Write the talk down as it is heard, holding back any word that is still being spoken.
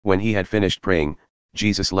When he had finished praying,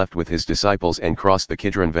 Jesus left with his disciples and crossed the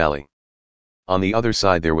Kidron Valley. On the other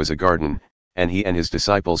side there was a garden, and he and his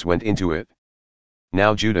disciples went into it.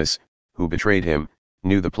 Now Judas, who betrayed him,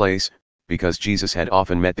 knew the place, because Jesus had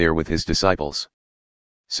often met there with his disciples.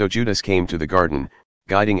 So Judas came to the garden,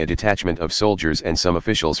 guiding a detachment of soldiers and some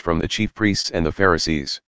officials from the chief priests and the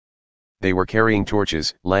Pharisees. They were carrying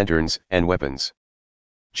torches, lanterns, and weapons.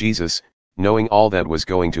 Jesus, knowing all that was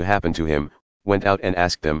going to happen to him, went out and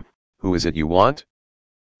asked them, "Who is it you want?"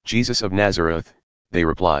 "Jesus of Nazareth," they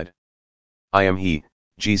replied. "I am he,"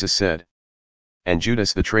 Jesus said. And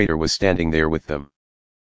Judas the traitor was standing there with them.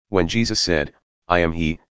 When Jesus said, "I am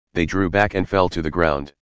he," they drew back and fell to the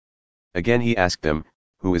ground. Again he asked them,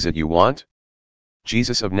 "Who is it you want?"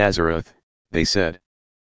 "Jesus of Nazareth," they said.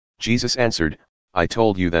 Jesus answered, "I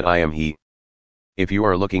told you that I am he. If you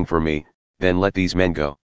are looking for me, then let these men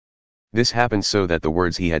go." This happened so that the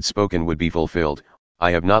words he had spoken would be fulfilled,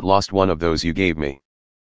 "I have not lost one of those you gave me."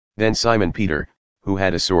 Then Simon Peter, who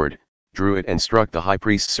had a sword, drew it and struck the high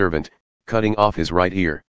priest's servant, cutting off his right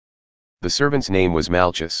ear. The servant's name was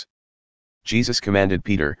Malchus. Jesus commanded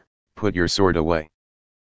Peter, "Put your sword away.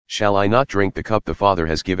 Shall I not drink the cup the Father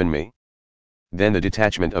has given me?" Then the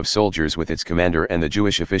detachment of soldiers with its commander and the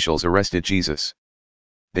Jewish officials arrested Jesus.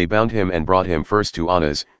 They bound him and brought him first to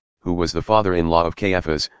Annas, who was the father-in-law of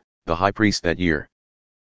Caiaphas, the high priest that year.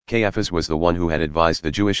 Caiaphas was the one who had advised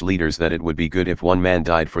the Jewish leaders that it would be good if one man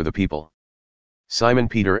died for the people. Simon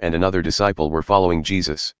Peter and another disciple were following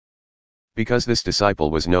Jesus. Because this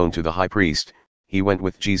disciple was known to the high priest, he went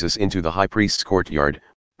with Jesus into the high priest's courtyard,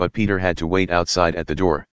 but Peter had to wait outside at the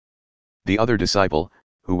door. The other disciple,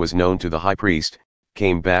 who was known to the high priest,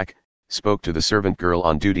 came back, spoke to the servant girl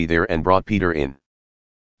on duty there and brought Peter in.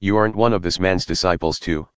 "You aren't one of this man's disciples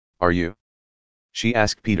too, are you?" she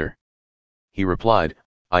asked Peter. He replied,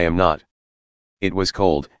 "I am not." It was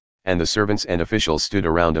cold, and the servants and officials stood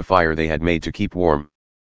around a fire they had made to keep warm.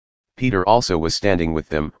 Peter also was standing with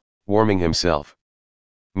them, warming himself.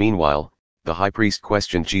 Meanwhile, the high priest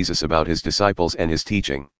questioned Jesus about his disciples and his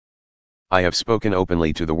teaching. "I have spoken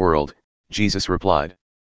openly to the world," Jesus replied.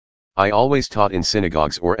 "I always taught in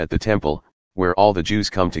synagogues or at the temple, where all the Jews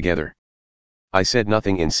come together. I said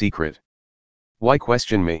nothing in secret. Why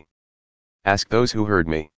question me? Ask those who heard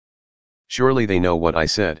me. Surely they know what I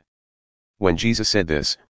said." When Jesus said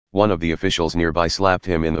this, one of the officials nearby slapped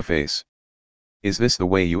him in the face. "Is this the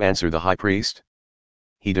way you answer the high priest?"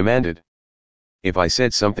 he demanded. "If I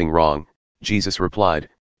said something wrong," Jesus replied,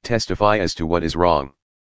 "testify as to what is wrong.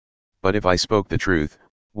 But if I spoke the truth,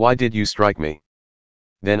 why did you strike me?"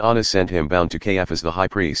 Then Annas sent him bound to Caiaphas the high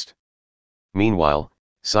priest. Meanwhile,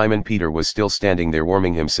 Simon Peter was still standing there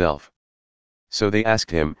warming himself. So they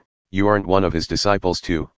asked him, "You aren't one of his disciples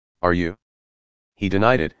too, are you?" He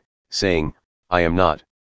denied it, saying, "I am not."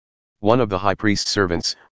 One of the high priest's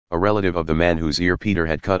servants, a relative of the man whose ear Peter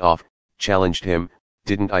had cut off, challenged him,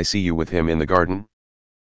 "Didn't I see you with him in the garden?"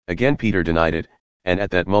 Again Peter denied it, and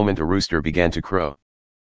at that moment a rooster began to crow.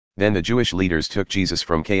 Then the Jewish leaders took Jesus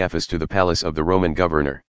from Caiaphas to the palace of the Roman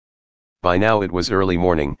governor. By now it was early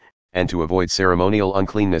morning, and to avoid ceremonial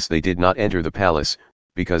uncleanness they did not enter the palace,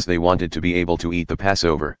 because they wanted to be able to eat the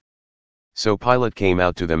Passover. So Pilate came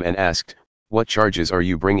out to them and asked, "What charges are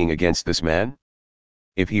you bringing against this man?"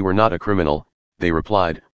 "If he were not a criminal," they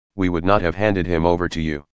replied, "we would not have handed him over to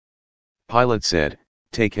you." Pilate said,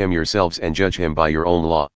 "Take him yourselves and judge him by your own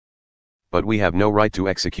law." "But we have no right to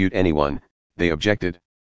execute anyone," they objected.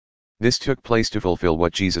 This took place to fulfill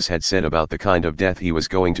what Jesus had said about the kind of death he was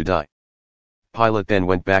going to die. Pilate then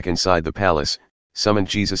went back inside the palace, summoned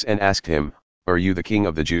Jesus and asked him, "Are you the king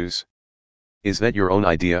of the Jews?" "Is that your own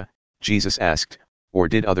idea?" Jesus asked, "or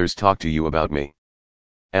did others talk to you about me?"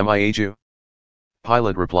 "Am I a Jew?"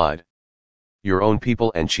 Pilate replied. "Your own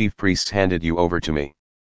people and chief priests handed you over to me.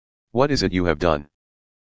 What is it you have done?"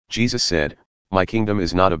 Jesus said, "My kingdom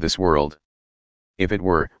is not of this world. If it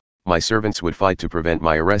were, my servants would fight to prevent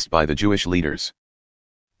my arrest by the Jewish leaders.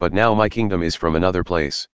 But now my kingdom is from another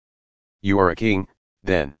place." "You are a king,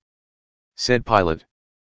 then?" said Pilate.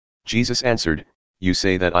 Jesus answered, "You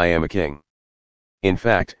say that I am a king. In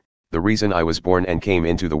fact, the reason I was born and came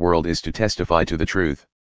into the world is to testify to the truth.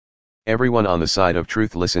 Everyone on the side of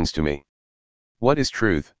truth listens to me." "What is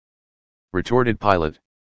truth?" retorted Pilate.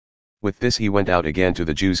 With this he went out again to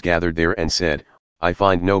the Jews gathered there and said, "I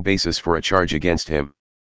find no basis for a charge against him.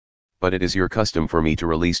 But it is your custom for me to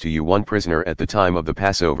release to you one prisoner at the time of the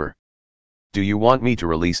Passover. Do you want me to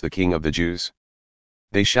release the king of the Jews?"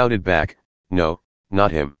 They shouted back, "No, not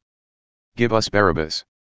him. Give us Barabbas."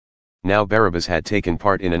 Now Barabbas had taken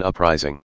part in an uprising.